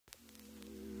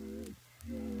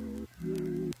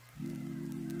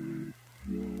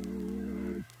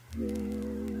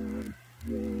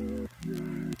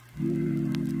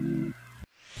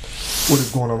What is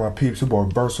going on, my peeps? Your boy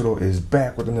Versatile is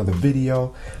back with another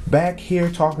video. Back here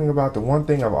talking about the one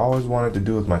thing I've always wanted to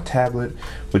do with my tablet,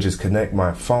 which is connect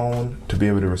my phone to be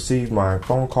able to receive my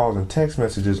phone calls and text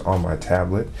messages on my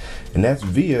tablet. And that's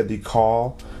via the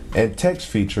call and text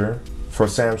feature for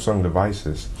Samsung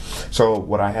devices. So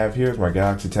what I have here is my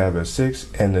Galaxy Tab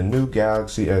S6 and the new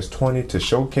Galaxy S20 to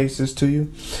showcase this to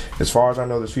you. As far as I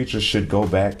know, this feature should go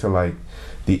back to like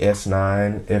the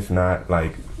S9, if not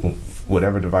like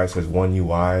whatever device has One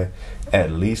UI,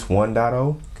 at least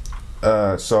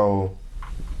 1.0. So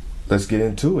let's get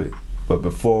into it. But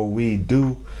before we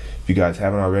do, if you guys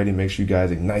haven't already, make sure you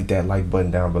guys ignite that like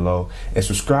button down below and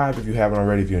subscribe if you haven't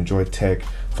already, if you enjoy tech,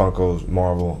 Funkos,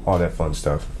 Marvel, all that fun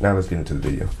stuff. Now let's get into the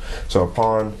video. So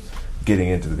upon getting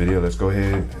into the video, let's go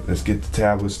ahead, let's get the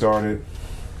tablet started.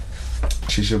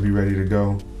 She should be ready to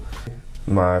go.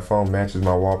 My phone matches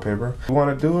my wallpaper. What we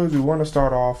want to do is we want to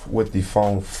start off with the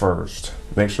phone first.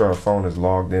 Make sure our phone is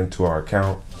logged into our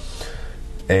account.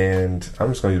 And I'm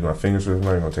just going to use my fingers for this. I'm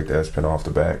not even going to take the S Pen off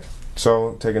the back.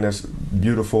 So taking this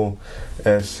beautiful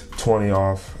S20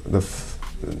 off the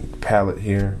palette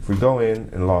here. If we go in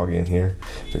and log in here,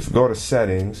 if we go to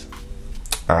settings,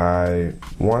 I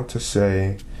want to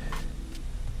say,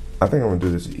 I think I'm going to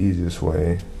do this the easiest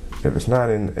way. If it's not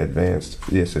in advanced,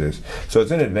 yes it is. So it's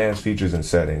in advanced features and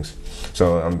settings.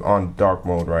 So I'm on dark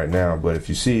mode right now, but if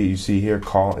you see here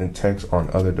call and text on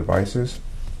other devices.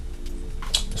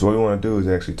 So what we want to do is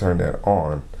actually turn that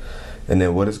on. And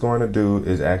then what it's going to do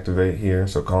is activate here.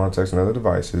 So call and text on other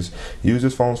devices. Use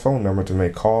this phone's phone number to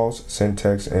make calls, send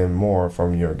texts, and more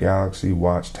from your Galaxy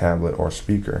Watch, tablet, or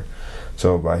speaker.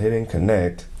 So by hitting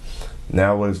connect,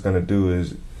 now what it's going to do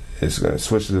is it's going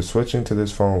to switching to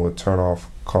this phone will turn off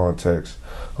call and text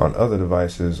on other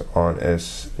devices on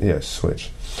switch.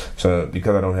 So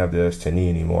because I don't have the S10e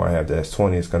anymore, I have the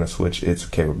S20, it's going to switch its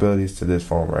capabilities to this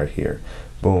phone right here.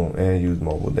 Boom, and use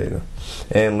mobile data.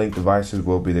 And linked devices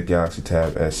will be the Galaxy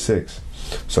Tab S6.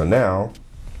 So now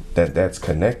that that's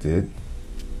connected,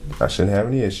 I shouldn't have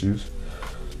any issues.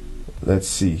 Let's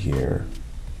see here.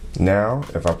 Now,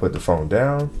 if I put the phone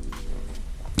down,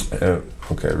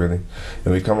 okay, really?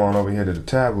 And we come on over here to the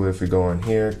tablet. If we go in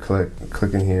here,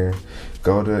 click in here,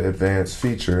 go to advanced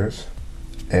features,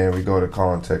 and we go to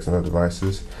call and text on other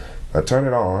devices. I turn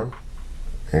it on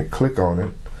and click on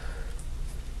it.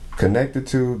 Connect it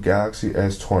to Galaxy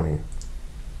S20.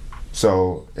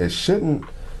 So it shouldn't,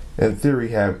 in theory,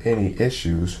 have any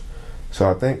issues. So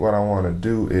I think what I want to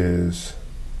do is,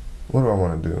 what do I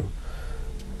want to do?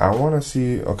 I want to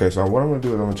see, okay, so what I'm going to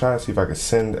do is I'm going to try to see if I can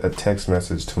send a text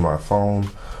message to my phone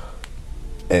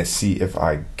and see if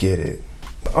I get it.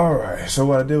 Alright, so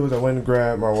what I did was I went and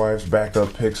grabbed my wife's backup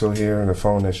Pixel here and the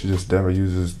phone that she just never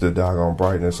uses the doggone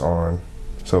brightness on.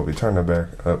 So if we turn that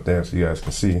back up there so you guys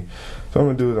can see. So what I'm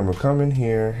going to do is I'm going to come in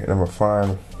here and I'm going to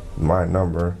find my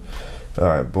number.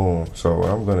 Alright, boom. So what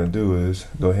I'm going to do is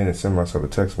go ahead and send myself a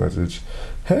text message.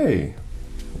 Hey,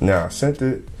 now I sent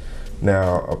it.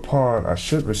 Now, I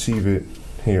should receive it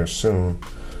here soon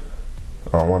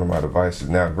on one of my devices.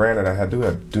 Now, granted, I do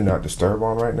have Do Not Disturb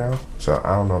on right now, so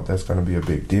I don't know if that's going to be a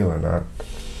big deal or not.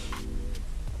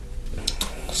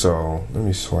 So, let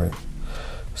me swipe.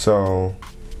 So,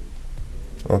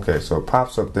 okay, so it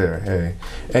pops up there, hey.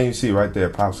 And you see right there,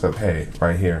 it pops up, hey,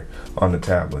 right here on the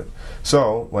tablet.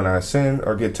 So, when I send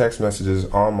or get text messages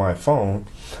on my phone,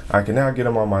 I can now get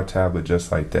them on my tablet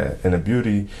just like that. And the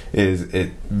beauty is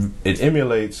it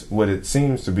emulates what it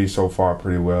seems to be so far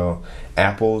pretty well,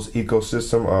 Apple's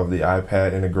ecosystem of the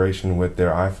iPad integration with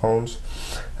their iPhones.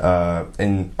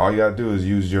 And all you gotta do is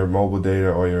use your mobile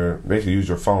data or basically use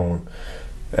your phone.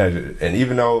 And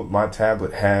even though my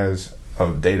tablet has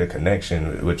a data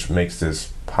connection, which makes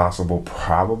this possible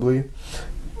probably,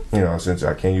 you know, since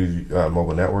I can't use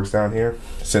mobile networks down here,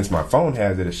 since my phone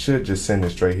has it, it should just send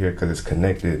it straight here because it's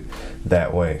connected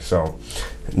that way. So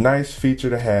nice feature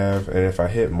to have. And if I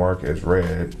hit mark as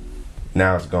read,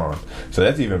 now it's gone. So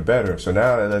that's even better. So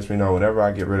now that lets me know whenever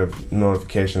I get rid of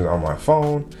notifications on my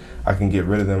phone, I can get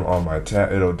rid of them on my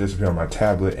it'll disappear on my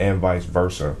tablet and vice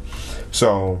versa.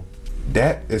 So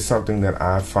that is something that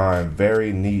I find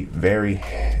very neat, very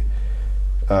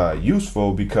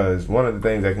useful, because one of the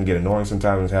things that can get annoying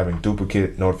sometimes is having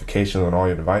duplicate notifications on all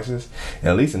your devices. And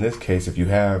at least in this case, if you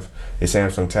have a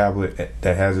Samsung tablet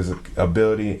that has this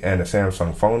ability and a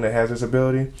Samsung phone that has this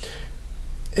ability,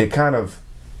 it kind of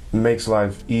makes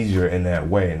life easier in that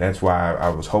way. And that's why I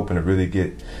was hoping to really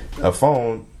get a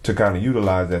phone to kind of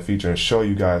utilize that feature and show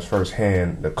you guys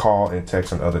firsthand the call and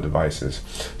text on other devices.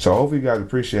 So hopefully you guys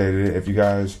appreciated it. If you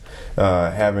guys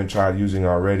haven't tried using it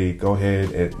already, go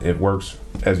ahead. It works,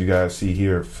 as you guys see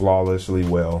here, flawlessly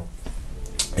well.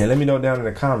 And let me know down in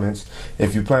the comments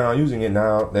if you plan on using it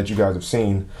now that you guys have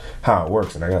seen how it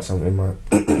works. And I got something in my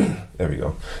there we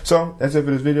go. So that's it for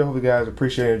this video. Hope you guys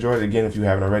appreciate it, enjoyed it. Again, if you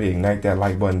haven't already, ignite that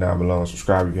like button down below and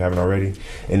subscribe if you haven't already.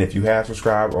 And if you have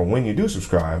subscribed, or when you do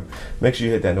subscribe, make sure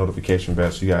you hit that notification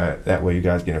bell so that way you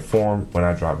guys get informed when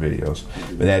I drop videos.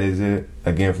 But that is it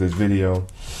again for this video.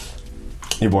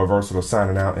 Your boy Versatile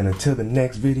signing out, and until the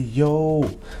next video,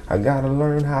 I gotta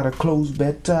learn how to close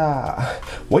better.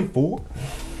 Wait for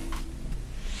it.